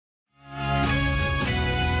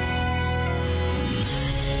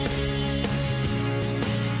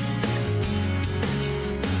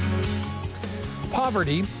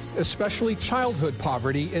Poverty, especially childhood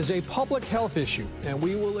poverty, is a public health issue, and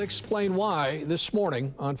we will explain why this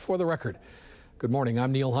morning on For the Record. Good morning,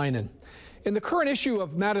 I'm Neil Heinen. In the current issue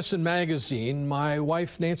of Madison Magazine, my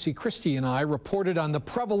wife Nancy Christie and I reported on the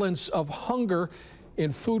prevalence of hunger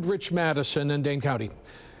in food-rich Madison and Dane County.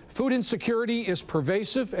 Food insecurity is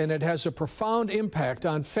pervasive, and it has a profound impact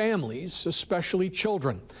on families, especially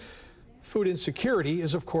children. Food insecurity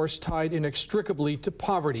is, of course, tied inextricably to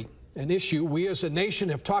poverty, an issue we as a nation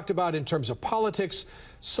have talked about in terms of politics,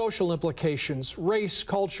 social implications, race,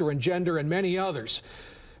 culture, and gender, and many others.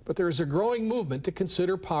 But there is a growing movement to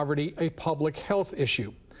consider poverty a public health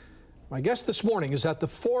issue. My guest this morning is at the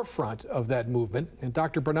forefront of that movement, and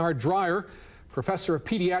Dr. Dreyer, professor of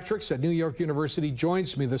pediatrics at New York University,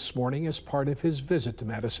 joins me this morning as part of his visit to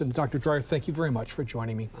Madison. Dr. Dreyer, thank you very much for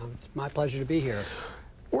joining me. It's my pleasure to be here.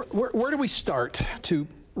 Where do we start to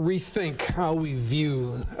rethink how we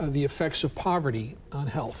view the effects of poverty on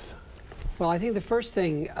health? Well, I think the first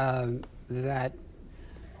thing that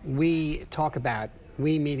we talk about,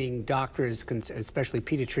 we meaning doctors, especially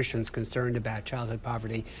pediatricians concerned about childhood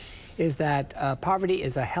poverty, is that poverty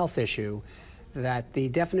is a health issue, that the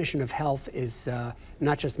definition of health is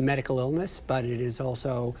not just medical illness, but it is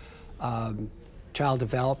also child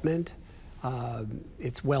development,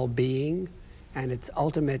 its well-being, and its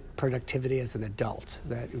ultimate productivity as an adult.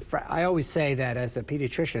 I always say that as a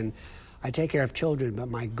pediatrician, I take care of children, but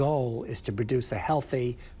my goal is to produce a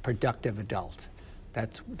healthy, productive adult.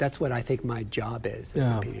 That's what I think my job is as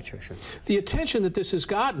a pediatrician. The attention that this has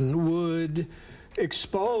gotten would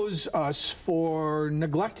expose us for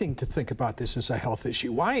neglecting to think about this as a health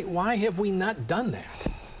issue. Why have we not done that?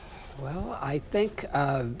 Well, I think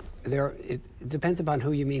it depends upon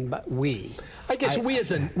who you mean by we. I guess we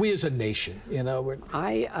as a nation, you know.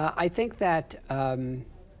 I think that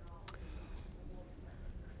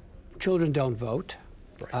children don't vote.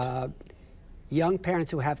 Right. Young parents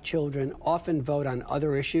who have children often vote on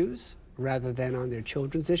other issues rather than on their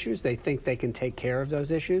children's issues. They think they can take care of those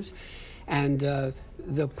issues. And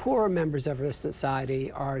the poorer members of our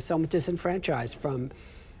society are somewhat disenfranchised from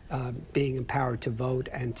being empowered to vote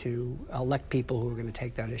and to elect people who are going to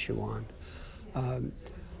take that issue on.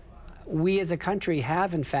 We as a country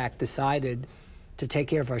have, in fact, decided to take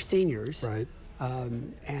care of our seniors. Right.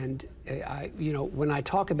 You know, when I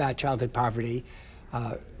talk about childhood poverty,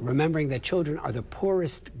 remembering that children are the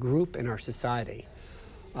poorest group in our society.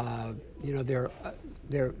 You know,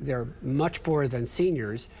 they're much poorer than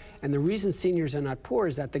seniors, and the reason seniors are not poor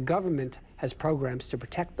is that the government has programs to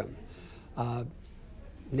protect them,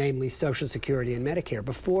 namely Social Security and Medicare.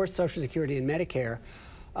 Before Social Security and Medicare,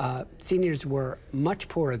 seniors were much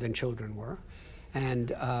poorer than children were,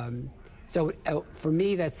 and so for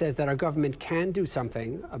me that says that our government can do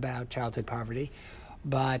something about childhood poverty,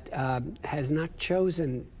 but has not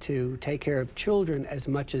chosen to take care of children as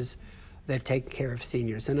much as they've taken care of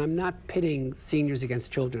seniors. And I'm not pitting seniors against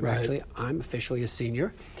children. Right. Actually, I'm officially a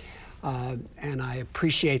senior, and I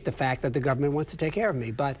appreciate the fact that the government wants to take care of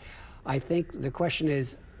me. But I think the question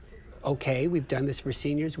is, okay, we've done this for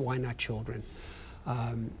seniors, why not children?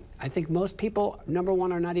 I think most people, number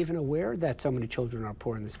one, are not even aware that so many children are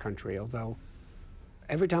poor in this country, although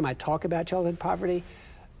every time I talk about childhood poverty,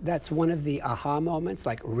 that's one of the aha moments,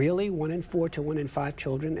 like really 1 in 4 to 1 in 5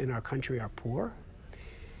 children in our country are poor.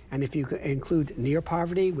 And if you include near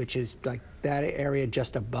poverty, which is like that area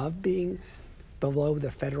just above being below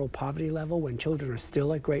the federal poverty level when children are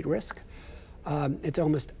still at great risk, it's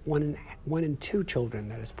almost 1 in 2 children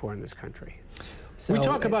that is poor in this country. So we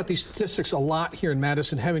talk about these statistics a lot here in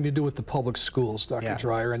Madison having to do with the public schools, Dr.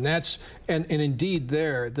 Dreyer, and indeed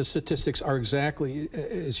the statistics are exactly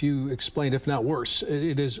as you explained, if not worse.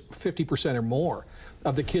 It is 50% or more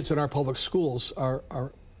of the kids in our public schools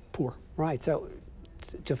are poor. Right, so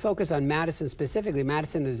to focus on Madison specifically,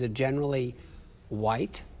 Madison is a generally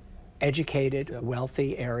white, educated,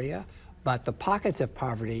 wealthy area, but the pockets of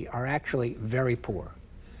poverty are actually very poor.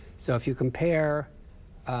 So if you compare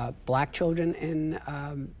black children in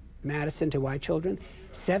Madison to white children,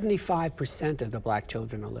 75% of the black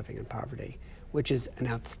children are living in poverty, which is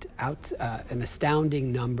an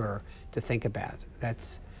astounding number to think about.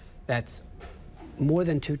 That's more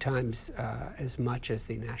than 2 times as much as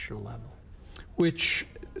the national level. Which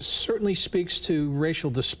certainly speaks to racial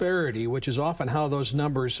disparity, which is often how those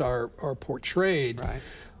numbers are portrayed,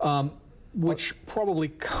 right. Which probably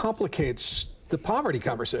complicates the poverty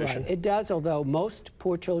conversation. Right. It does, although most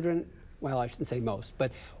poor children, well, I shouldn't say most,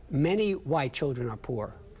 but many white children are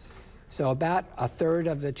poor. So about 1/3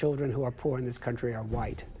 of the children who are poor in this country are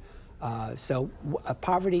white. So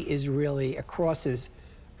poverty is really crosses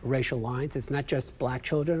racial lines. It's not just black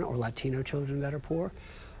children or Latino children that are poor,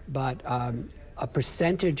 but a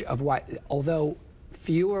percentage of white, although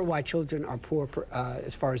fewer white children are poor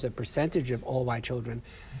as far as a percentage of all white children,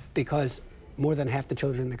 because more than half the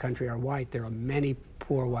children in the country are white, there are many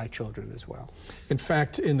poor white children as well. In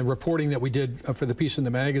fact, in the reporting that we did for the piece in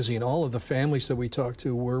the magazine, all of the families that we talked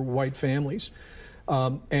to were white families.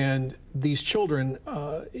 And these children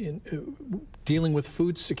dealing with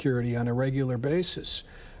food security on a regular basis,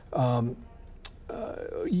 a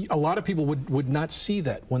lot of people would not see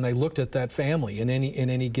that when they looked at that family in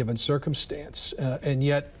any given circumstance, and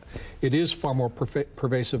yet it is far more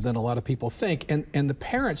pervasive than a lot of people think, and the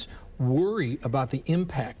parents worry about the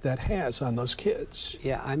impact that has on those kids.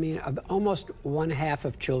 Yeah, I mean, almost 1/2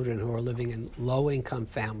 of children who are living in low-income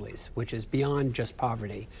families, which is beyond just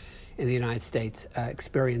poverty in the United States,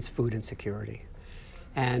 experience food insecurity.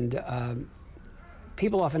 And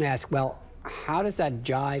people often ask, well, how does that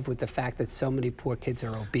jive with the fact that so many poor kids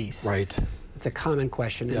are obese? Right. It's a common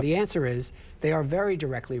question. Yep. And the answer is they are very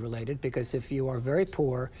directly related, because if you are very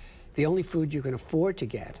poor, the only food you can afford to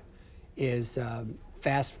get is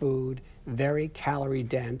fast food, very calorie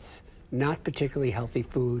dense, not particularly healthy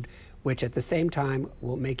food, which at the same time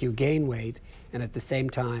will make you gain weight, and at the same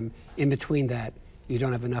time, in between that, you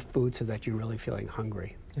don't have enough food so that you're really feeling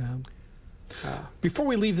hungry. Yeah. Before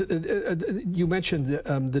we leave, you mentioned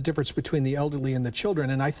the difference between the elderly and the children,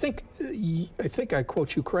 and I think I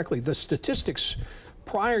quote you correctly. The statistics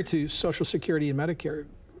prior to Social Security and Medicare,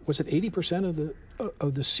 was it 80%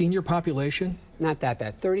 of the senior population? Not that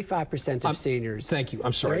bad. 35% of seniors. Thank you.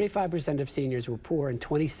 I'm sorry. 35% of seniors were poor, and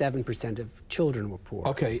 27% of children were poor.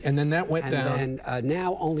 Okay, and then that went down. And then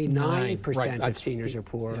now only 9% right. of seniors are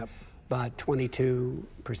poor. Yep. But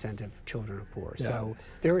 22% of children are poor. Yeah. So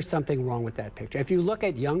there is something wrong with that picture. If you look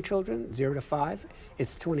at young children, 0 to 5,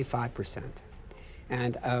 it's 25%.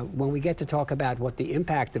 And when we get to talk about what the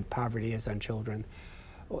impact of poverty is on children,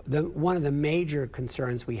 one of the major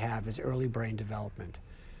concerns we have is early brain development.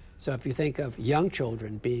 So if you think of young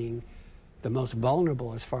children being the most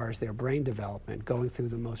vulnerable as far as their brain development, going through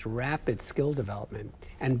the most rapid skill development,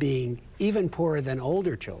 and being even poorer than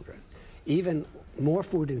older children, even more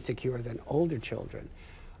food insecure than older children,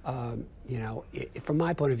 you know, from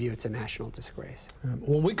my point of view, it's a national disgrace.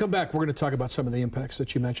 When we come back, we're going to talk about some of the impacts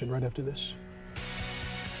that you mentioned right after this.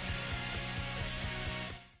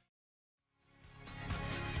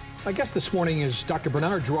 My guest this morning is Dr.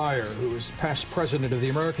 Bernard Dreyer, who is past president of the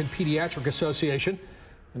American Pediatric Association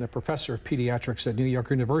and a professor of pediatrics at New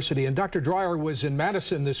York University. And Dr. Dreyer was in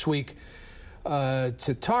Madison this week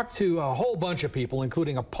to talk to a whole bunch of people,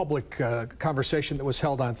 including a public conversation that was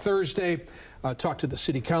held on Thursday, talked to the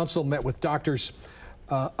city council, met with doctors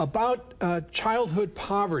about childhood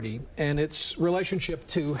poverty and its relationship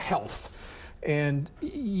to health. And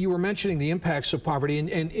you were mentioning the impacts of poverty,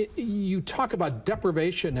 and you talk about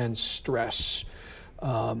deprivation and stress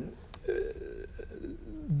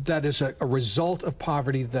that is a result of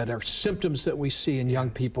poverty, that are symptoms that we see in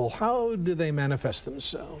young people. How do they manifest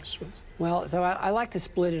themselves? Well, so I like to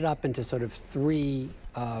split it up into sort of 3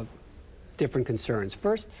 different concerns.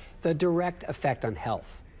 First, the direct effect on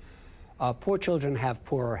health. Poor children have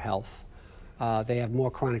poorer health. They have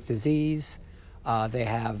more chronic disease. They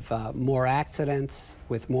have more accidents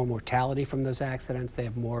with more mortality from those accidents. They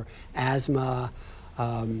have more asthma.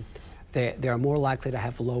 They are more likely to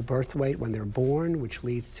have low birth weight when they're born, which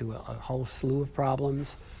leads to a whole slew of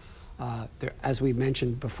problems. As we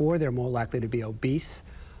mentioned before, they're more likely to be obese,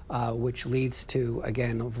 which leads to,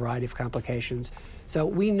 again, a variety of complications. So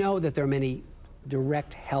we know that there are many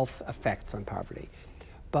direct health effects on poverty.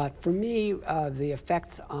 But for me, the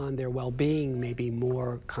effects on their well-being may be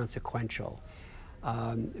more consequential.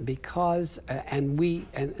 Because, and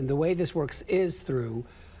the way this works is through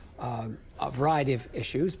a variety of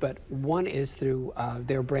issues, but one is through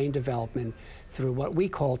their brain development through what we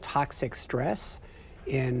call toxic stress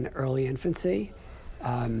in early infancy.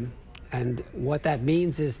 And what that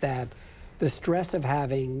means is that the stress of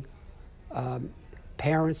having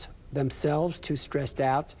parents themselves too stressed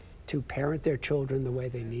out to parent their children the way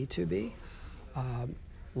they need to be,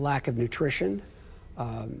 lack of nutrition,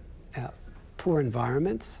 poor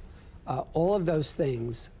environments, all of those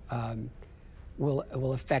things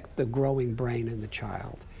will affect the growing brain in the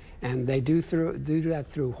child. And they do that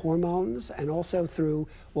through hormones and also through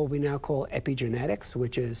what we now call epigenetics,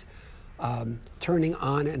 which is turning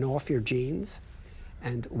on and off your genes.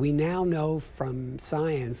 And we now know from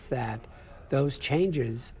science that those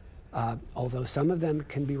changes, although some of them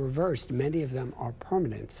can be reversed, many of them are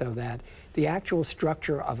permanent, so that the actual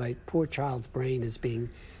structure of a poor child's brain is being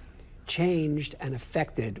changed and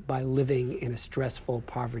affected by living in a stressful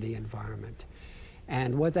poverty environment.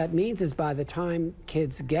 And what that means is by the time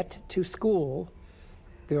kids get to school,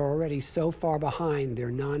 they're already so far behind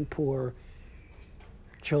their non-poor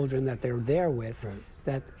children that they're there with, right,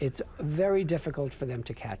 that it's very difficult for them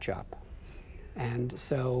to catch up. And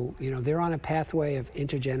so, you know, they're on a pathway of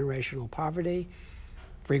intergenerational poverty,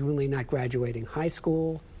 frequently not graduating high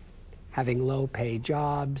school, having low-paid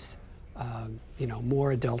jobs, you know,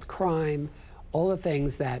 more adult crime, all the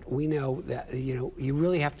things that we know that, you know, you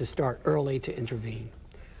really have to start early to intervene.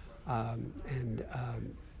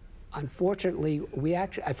 Unfortunately,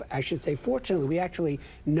 I should say fortunately, we actually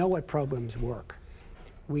know what programs work.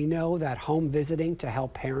 We know that home visiting to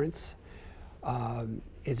help parents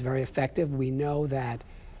is very effective. We know that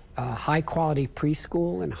high-quality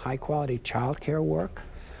preschool and high-quality childcare work.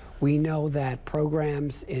 We know that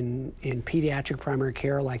programs in pediatric primary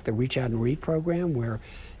care, like the Reach Out and Read program, where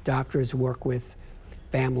doctors work with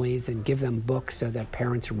families and give them books so that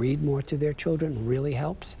parents read more to their children, really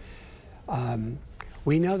helps.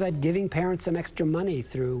 We know that giving parents some extra money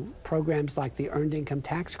through programs like the Earned Income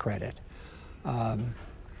Tax Credit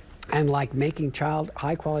and like making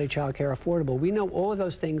high-quality child care affordable, we know all of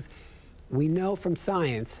those things, we know from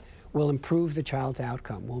science, will improve the child's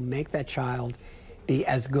outcome, will make that child be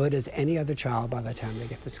as good as any other child by the time they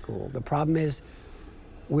get to school. The problem is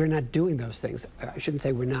we're not doing those things. I shouldn't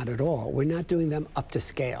say we're not at all. We're not doing them up to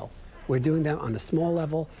scale. We're doing them on a small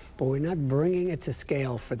level, but we're not bringing it to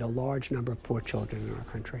scale for the large number of poor children in our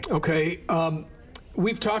country. Okay,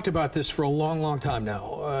 we've talked about this for a long, long time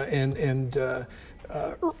now,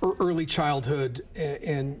 early childhood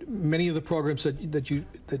and many of the programs that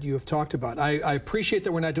you have talked about. I appreciate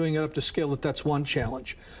that we're not doing it up to scale, that's one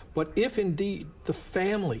challenge. But if indeed the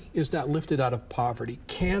family is not lifted out of poverty,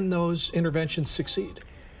 can those interventions succeed?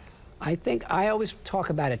 I think I always talk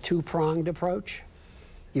about a two-pronged approach.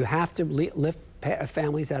 You have to lift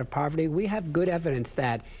families out of poverty. We have good evidence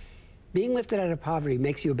that being lifted out of poverty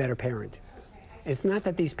makes you a better parent. It's not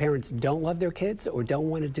that these parents don't love their kids or don't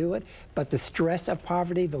want to do it, but the stress of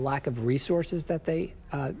poverty, the lack of resources that they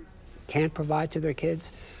can't provide to their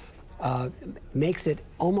kids, makes it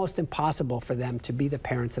almost impossible for them to be the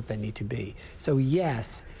parents that they need to be. So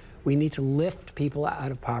yes, we need to lift people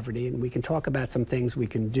out of poverty, and we can talk about some things we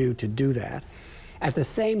can do to do that. At the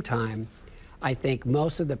same time, I think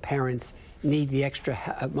most of the parents need the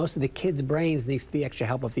extra, most of the kids' brains needs the extra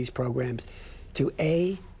help of these programs to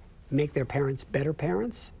A, make their parents better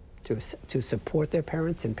parents, to support their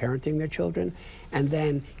parents in parenting their children, and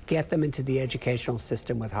then get them into the educational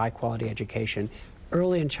system with high-quality education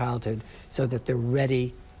early in childhood so that they're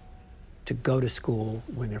ready to go to school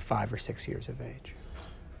when they're 5 or 6 years of age.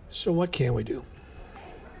 So what can we do?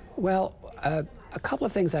 Well, a couple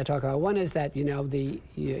of things I talk about. One is that, you know, the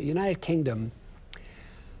United Kingdom,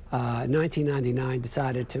 1999,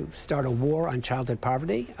 decided to start a war on childhood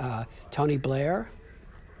poverty. Tony Blair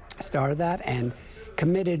started that and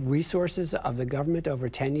committed resources of the government over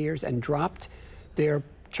 10 years and dropped their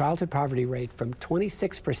childhood poverty rate from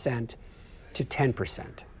 26% to 10%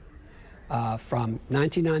 from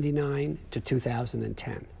 1999 to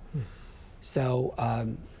 2010. So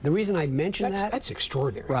the reason I mention that's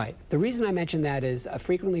extraordinary. Right. The reason I mention that is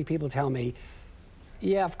frequently people tell me,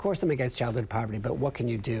 yeah, of course I'm against childhood poverty, but what can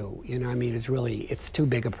you do? You know, I mean, it's too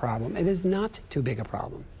big a problem. It is not too big a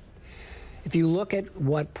problem. If you look at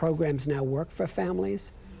what programs now work for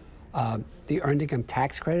families, the Earned Income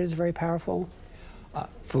Tax Credit is very powerful.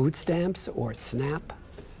 Food stamps or SNAP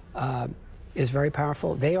is very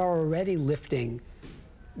powerful. They are already lifting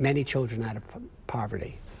many children out of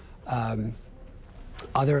poverty.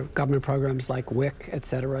 Other government programs like WIC, et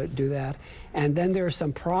cetera, do that. And then there are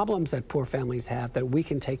some problems that poor families have that we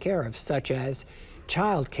can take care of, such as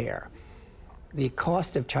child care. The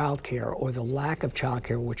cost of child care or the lack of child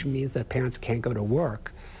care, which means that parents can't go to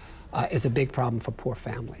work, is a big problem for poor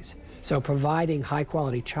families. So providing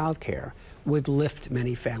high-quality child care would lift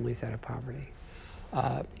many families out of poverty.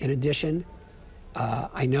 In addition,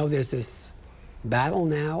 I know there's this battle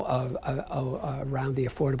now around the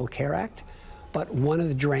Affordable Care Act, but one of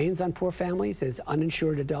the drains on poor families is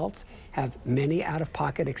uninsured adults have many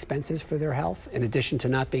out-of-pocket expenses for their health, in addition to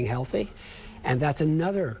not being healthy, and that's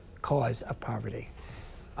another cause of poverty.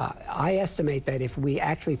 I estimate that if we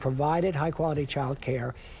actually provided high-quality child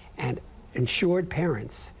care and insured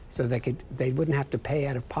parents so they wouldn't have to pay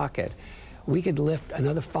out of pocket, we could lift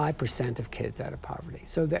another 5% of kids out of poverty.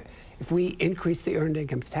 So that if we increase the Earned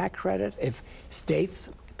Income Tax Credit, if states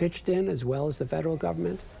pitched in as well as the federal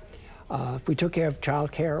government, if we took care of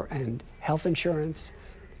child care and health insurance,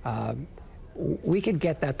 we could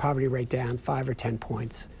get that poverty rate down 5 or 10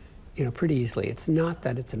 points pretty easily. It's not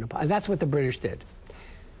that it's and that's what the British did.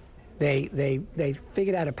 They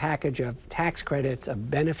figured out a package of tax credits, of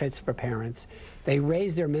benefits for parents. They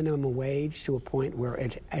raised their minimum wage to a point where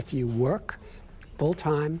if you work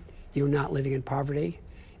full-time, you're not living in poverty.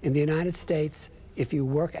 In the United States, if you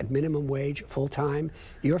work at minimum wage full-time,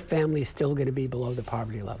 your family is still going to be below the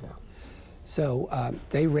poverty level. So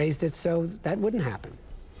they raised it so that wouldn't happen.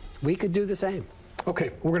 We could do the same.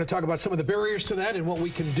 Okay, we're going to talk about some of the barriers to that and what we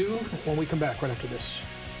can do when we come back right after this.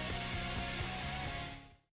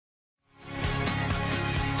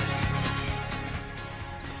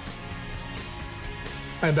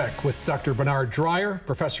 I'm back with Dr. Bernard Dreyer,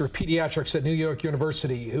 professor of pediatrics at New York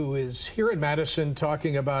University, who is here in Madison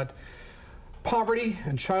talking about poverty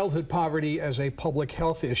and childhood poverty as a public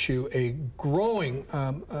health issue, a growing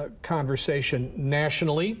conversation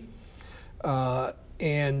nationally,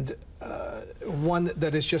 and one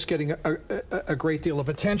that is just getting a great deal of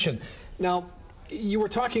attention. Now, you were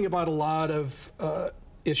talking about a lot of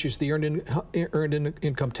issues, the earned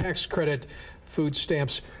income tax credit, food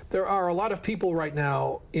stamps. There are a lot of people right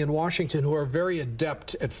now in Washington who are very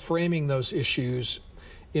adept at framing those issues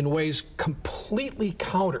in ways completely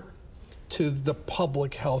counter to the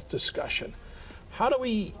public health discussion. How do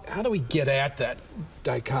we get at that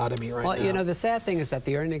dichotomy right now? Well, the sad thing is that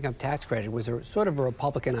the earned income tax credit was sort of a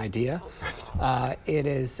Republican idea. Right.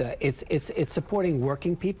 It's supporting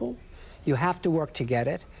working people. You have to work to get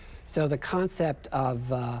it. So the concept of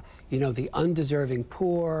the undeserving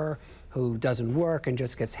poor who doesn't work and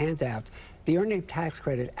just gets handouts, the earned income tax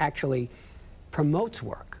credit actually promotes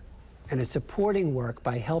work and is supporting work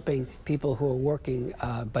by helping people who are working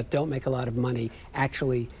but don't make a lot of money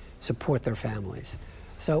actually support their families.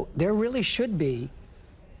 So there really should be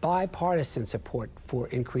bipartisan support for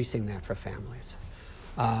increasing that for families.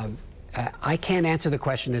 I can't answer the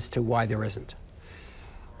question as to why there isn't.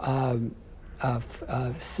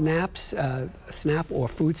 SNAP or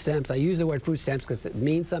food stamps. I use the word food stamps because it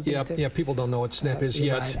means something. Yeah, people don't know what SNAP is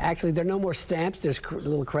yet. Right. Actually, there are no more stamps. There's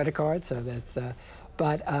little credit cards. So that's.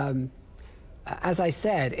 As I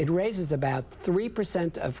said, it raises about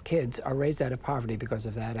 3% of kids are raised out of poverty because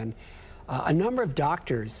of that, and a number of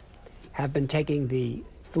doctors have been taking the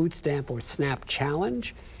food stamp or SNAP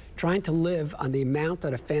challenge, trying to live on the amount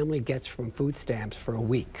that a family gets from food stamps for a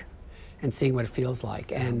week, and seeing what it feels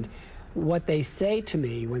like. And what they say to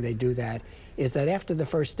me when they do that is that after the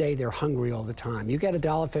first day, they're hungry all the time. You get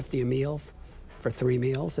 $1.50 a meal for 3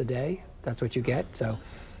 meals a day. That's what you get. So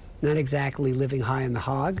not exactly living high in the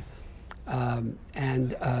hog.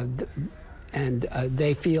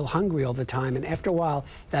 They feel hungry all the time. And after a while,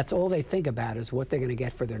 that's all they think about is what they're going to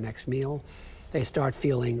get for their next meal. They start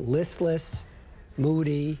feeling listless,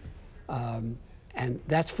 moody, and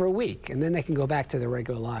that's for a week. And then they can go back to their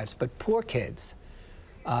regular lives. But poor kids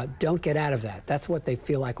don't get out of that. That's what they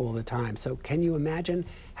feel like all the time. So can you imagine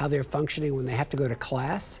how they're functioning when they have to go to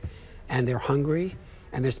class and they're hungry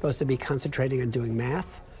and they're supposed to be concentrating on doing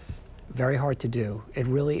math? Very hard to do. It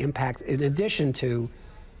really impacts, in addition to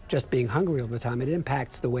just being hungry all the time, it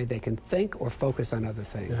impacts the way they can think or focus on other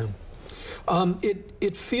things. Yeah.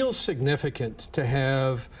 It feels significant to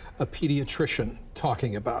have a pediatrician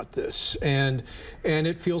talking about this, and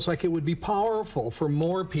it feels like it would be powerful for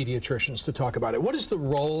more pediatricians to talk about it. What is the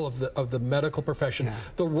role of the medical profession,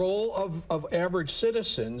 the role of average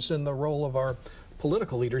citizens, and the role of our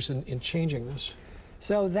political leaders in changing this?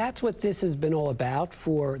 So that's what this has been all about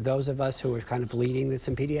for those of us who are kind of leading this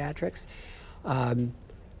in pediatrics.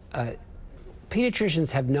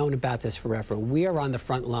 Pediatricians have known about this forever. We are on the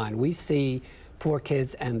front line. We see poor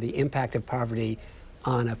kids and the impact of poverty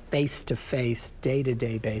on a face-to-face,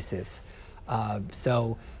 day-to-day basis.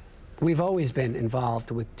 So we've always been involved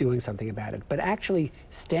with doing something about it. But actually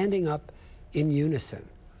standing up in unison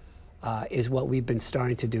is what we've been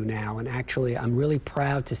starting to do now. And actually, I'm really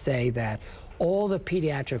proud to say that all the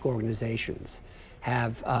pediatric organizations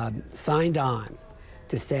have signed on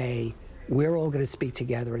to say, we're all going to speak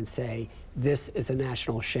together and say, this is a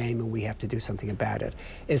national shame and we have to do something about it.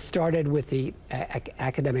 It started with the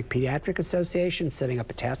Academic Pediatric Association setting up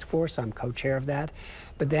a task force. I'm co-chair of that.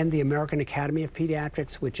 But then the American Academy of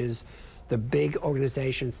Pediatrics, which is the big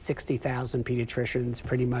organization, 60,000 pediatricians,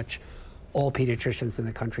 pretty much all pediatricians in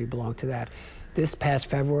the country belong to that. This past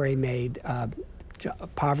February made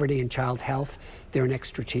poverty and child health their next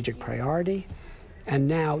strategic priority. And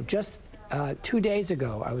now, just 2 days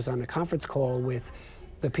ago, I was on a conference call with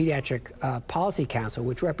the Pediatric Policy Council,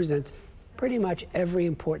 which represents pretty much every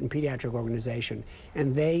important pediatric organization.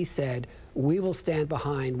 And they said, we will stand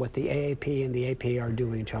behind what the AAP and the APA are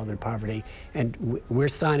doing in childhood poverty, and we're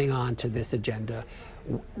signing on to this agenda.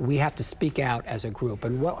 we have to speak out as a group.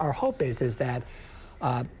 And what our hope is that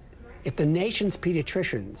if the nation's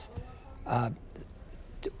pediatricians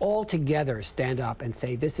all together stand up and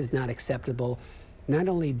say this is not acceptable, not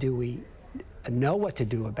only do we know what to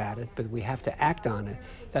do about it, but we have to act on it,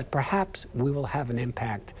 that perhaps we will have an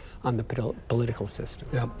impact on the political system.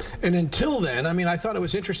 Yeah. And until then, I mean, I thought it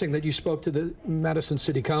was interesting that you spoke to the Madison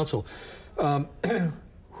City Council. I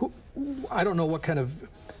don't know what kind of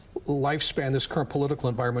lifespan this current political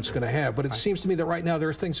environment is going to have, but it seems to me that right now there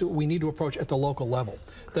are things that we need to approach at the local level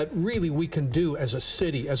that really we can do as a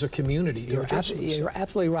city, as a community to address this. You're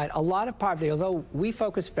absolutely right. A lot of poverty, although we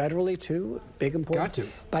focus federally too, big importance. Got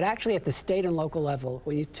to. But actually at the state and local level,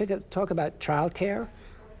 when you talk about child care,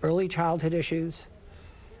 early childhood issues,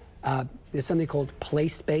 there's something called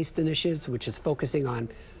place-based initiatives, which is focusing on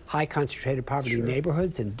high concentrated poverty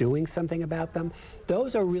neighborhoods and doing something about them.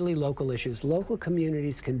 Those are really local issues. Local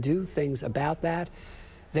communities can do things about that.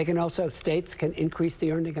 They can also, states can increase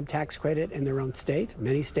the earned income tax credit in their own state.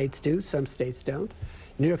 Many states do, some states don't.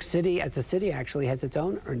 New York City, as a city, actually has its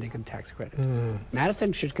own earned income tax credit.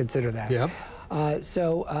 Madison should consider that. Yep.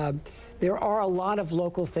 There are a lot of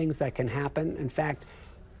local things that can happen. In fact,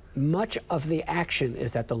 much of the action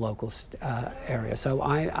is at the local area. So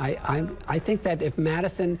I think that if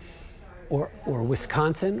Madison or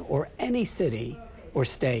Wisconsin or any city or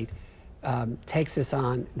state takes this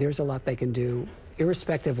on, there's a lot they can do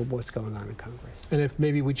irrespective of what's going on in Congress. And if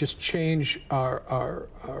maybe we just change our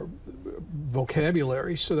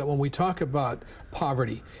vocabulary so that when we talk about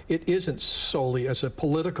poverty, it isn't solely as a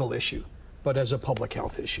political issue, but as a public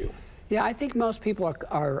health issue. Yeah, I think most people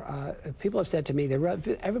people have said to me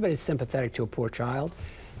that everybody's sympathetic to a poor child.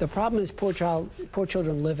 The problem is poor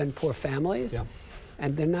children live in poor families,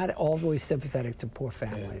 and they're not always sympathetic to poor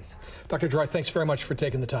families. Yeah. Dr. Dreyer, thanks very much for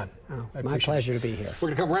taking the time. Oh, my pleasure to be here. We're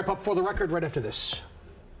going to come wrap up For the Record right after this.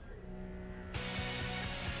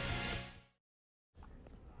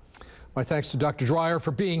 My thanks to Dr. Dreyer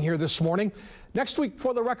for being here this morning. Next week,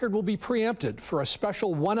 For the Record will be preempted for a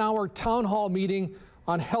special one-hour town hall meeting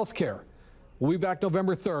on health care. We'll be back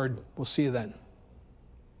November 3rd. We'll see you then.